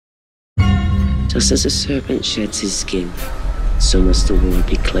Just as a serpent sheds his skin, so must the world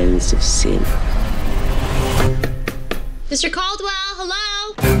be cleansed of sin. Mr. Caldwell,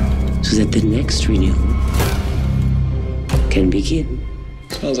 hello? So that the next renewal can begin.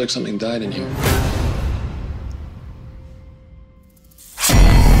 Smells like something died in you.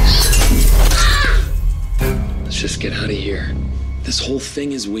 Let's just get out of here. This whole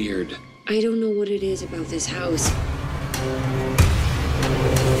thing is weird. I don't know what it is about this house.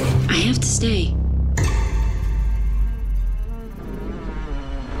 I have to stay.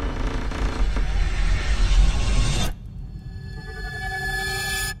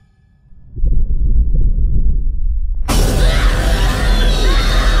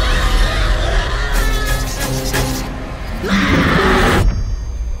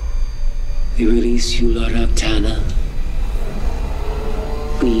 We release you, Lord Octana.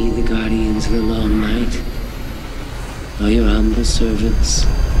 We, the guardians of the long night, are your humble servants.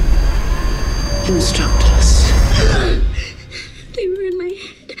 Instruct us. They were in my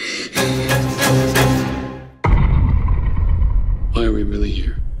head. Why are we really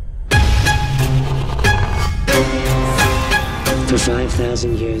here? For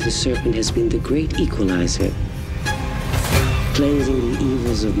 5,000 years, the serpent has been the great equalizer, cleansing the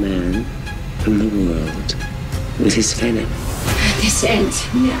evils of man from the world with his venom. This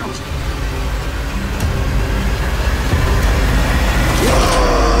ends now.